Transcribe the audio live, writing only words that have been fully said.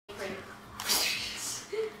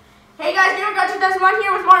Hey guys, Gamer God 2001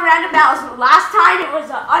 here with more random battles. Last time it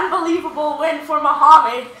was an unbelievable win for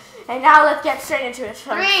Muhammad, and now let's get straight into it.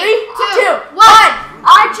 So, 3, 2, 1.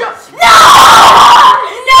 I chose. No!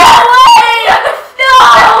 No way!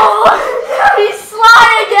 No! He's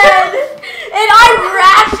slide again, and I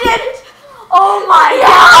ratchet. Oh my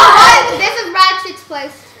god! This is Ratchet's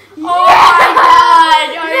place. Oh my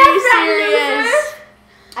god! Are you serious?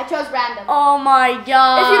 I chose random. Oh my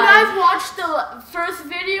god! If you guys watched the first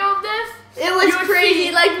video of this, it was crazy.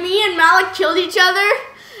 Like me and Malik killed each other,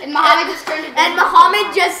 and Muhammad just turned it. And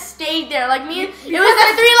Muhammad just stayed there. Like me, it was a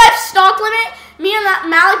 3-life stock limit. Me and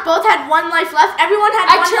Malik both had 1 life left. Everyone had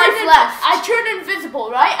 1 life left. I turned invisible,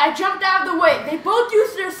 right? I jumped out of the way. They both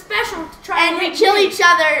used their special to try and we kill each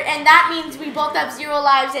other, and that means we both have 0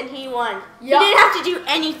 lives, and he won. Yep. He didn't have to do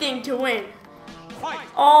anything to win.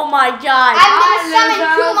 Oh my god. I'm gonna summon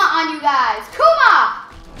Kuma on you guys. Kuma!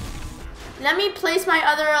 Let me place my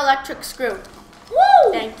other electric screw.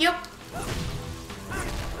 Woo! Thank you.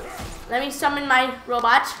 Let me summon my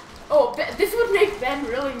robot. Oh, this would make Ben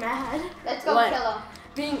really mad. Let's go kill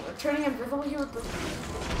him. Turning invisible, he would.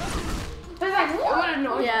 Ben's like, what? It would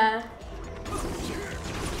annoy him.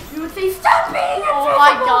 You would say, stop being invisible! Oh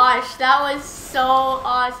my gosh, that was so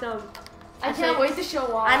awesome. I can't wait to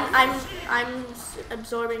show off. I'm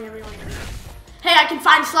absorbing everyone. Hey, I can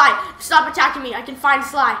find Sly. Stop attacking me. I can find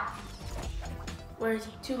Sly. Where is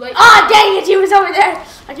he? Too late. Ah, dang it! He was over there.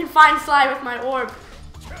 I can find Sly with my orb.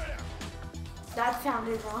 That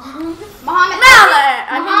sounded wrong. Muhammad,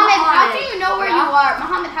 how do you know where you are?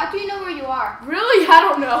 Muhammad, how do you know where you are? Really? I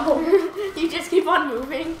don't know. You just keep on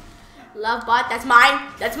moving. Love bot, that's mine.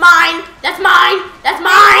 That's mine. That's mine. That's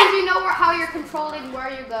mine. How do you know how you're controlling where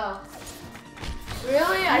you go?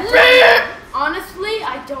 Really? Honestly,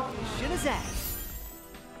 I don't know.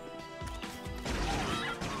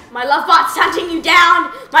 My love bot's hunting you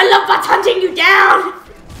down. My love bot's hunting you down.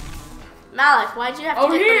 Malik, why'd you have to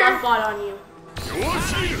get the love bot on you?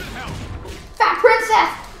 Fat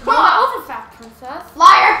princess. Come on, I was a fat princess.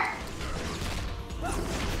 Liar.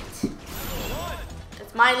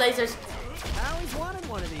 That's my lasers. I always wanted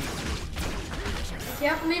one of these. I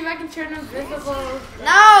can't believe I can turn invisible.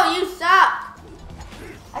 No, you suck.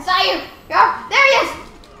 I saw you. There he is.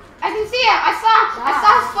 I can see him. I saw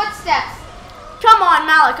his footsteps. Come on,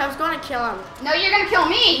 Malik. I was going to kill him. No, you're going to kill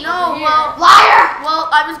me. No, well. Liar. Well,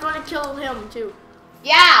 I was going to kill him, too.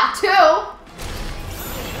 Yeah, 2.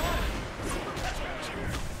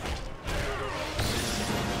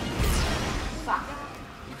 Fuck.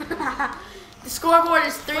 The scoreboard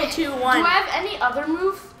is 3-2-1. Do I have any other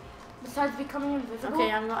moves besides becoming invisible? Okay,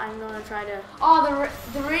 I'm going to try to. Oh,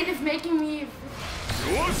 the rain is making me.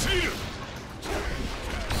 Thanks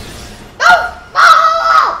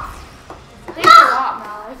a lot,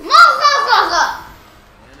 Malik.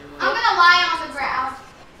 I'm gonna lie on the ground.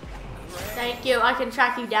 Thank you. I can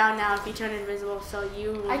track you down now if you turn invisible, so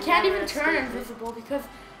you. I can't even turn invisible because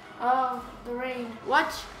of the rain.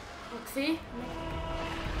 What? Look, see?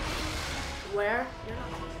 Where?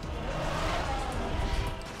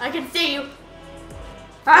 I can see you.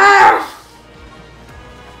 Ah!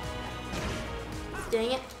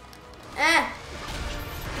 Dang it.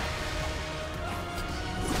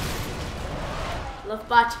 Love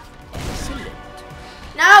bot.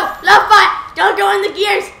 No! Love bot! Don't go in the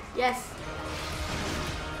gears! Yes.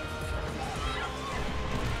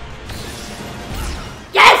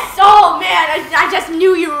 Yes! Oh man! I just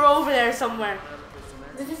knew you were over there somewhere.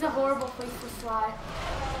 This is a horrible place to slide.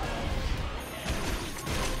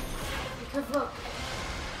 Because look.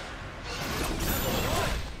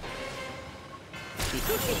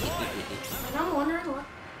 And I'm wondering what.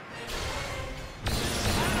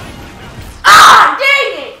 Ah!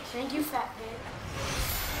 Dang it! Thank you, fat pig.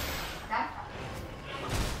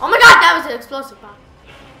 Oh my god, that was an explosive bomb.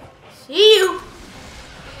 See you.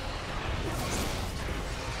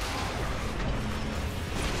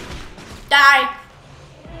 Die.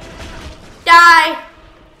 Die.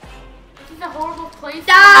 This is a horrible place.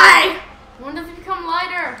 Die. When does it become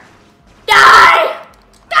lighter? Die.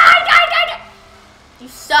 Die. You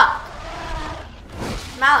suck.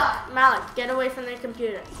 Malik, get away from the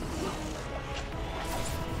computer.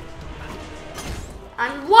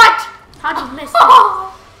 What? How'd you miss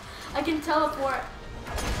that? I can teleport.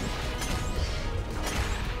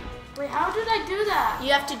 Wait, how did I do that?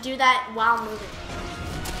 You have to do that while moving.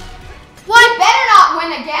 What? You better not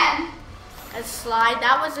win again. A slide.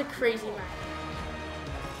 That was a crazy match.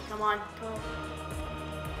 Come on. Go.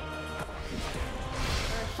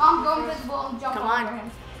 Mom, go invisible and jump over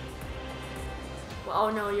him. Well, oh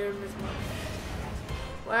no, you're invisible.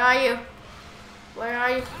 Where are you? Where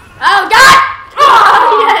are you? Oh God!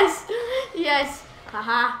 Oh yes!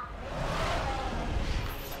 Haha.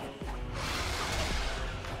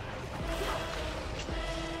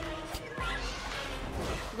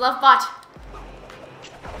 Love bot.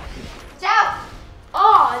 Ciao.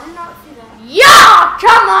 Oh, I did not see that. Yeah,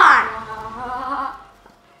 come on.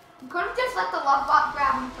 You could have just let the love bot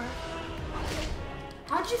grab him first.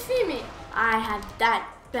 How'd you see me? I had that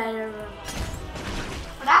better.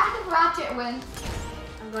 But after the ratchet wins,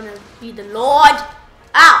 I'm gonna be the Lord.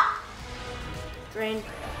 Ow! Drain.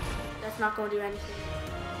 That's not gonna do anything.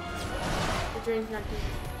 The drain's not doing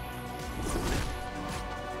anything.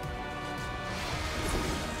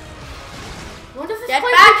 When does this Get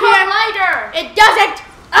place back become here. lighter? It doesn't!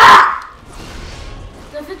 Ah!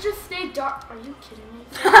 Does it just stay dark? Are you kidding me?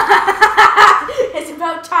 It's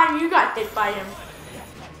about time you got hit by him.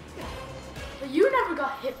 But you never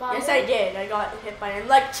got hit by Yes, him. I did. I got hit by him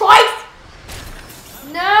like twice!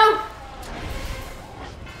 No!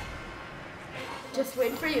 Just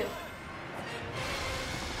waiting for you.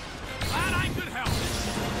 Glad I could help.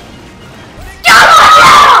 Come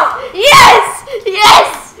on! Yes!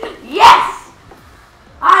 Yes! Yes!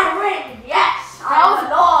 I win! Yes! I'm the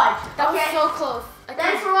Lord! That Okay. was so close.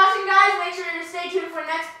 Thanks for watching, guys. Make sure to stay tuned for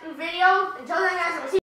next video. Until then, guys, we'll see you.